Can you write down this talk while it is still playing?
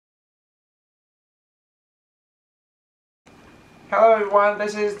Hello everyone,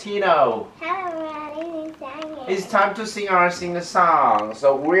 this is Tino. Hello everyone, this is Daniel. It's time to sing our song.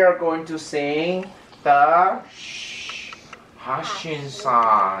 So we are going to sing the Hsuh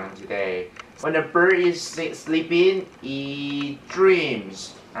song today. When a bird is sleeping, it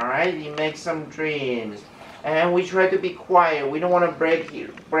dreams. Alright, he makes some dreams. And we try to be quiet. We don't want to break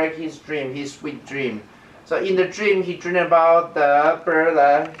his dream, his sweet dream. So in the dream, he dreamed about the bird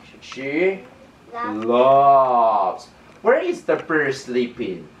that she loves. Where is the bird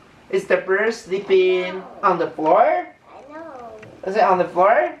sleeping? Is the bird sleeping on the floor? No. Is it on the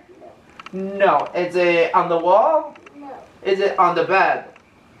floor? No. Is it on the wall? No. Is it on the bed?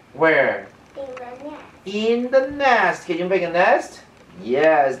 Where? In the nest. In the nest. Can you make a nest?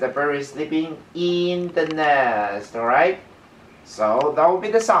 Yes, the bird is sleeping in the nest. Alright? So that will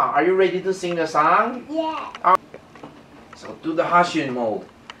be the song. Are you ready to sing the song? Yeah. So do the Hsuh mode.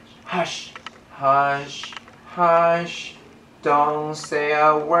 Hush, hush, hush. Don't say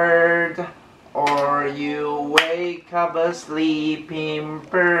a word, or you wake up a sleeping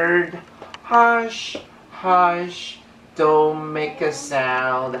bird. Hush, hush, don't make a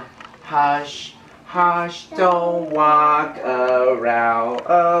sound. Hush, hush, don't walk around.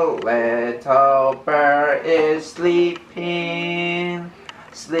 A little bird is sleeping,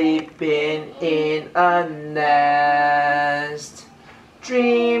 sleeping in a nest,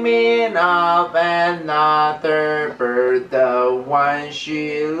 dreaming of another bird, the one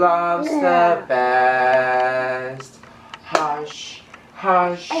she loves the best. Hush,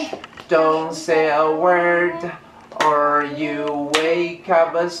 hush, don't say a word, or you wake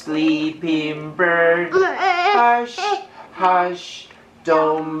up a sleeping bird. Hush, hush,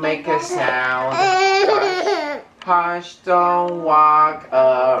 don't make a sound. Hush, hush, don't walk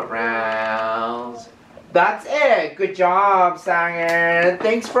around. That's it. Good job, Sanger.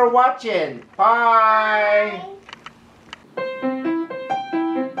 Thanks for watching. Bye.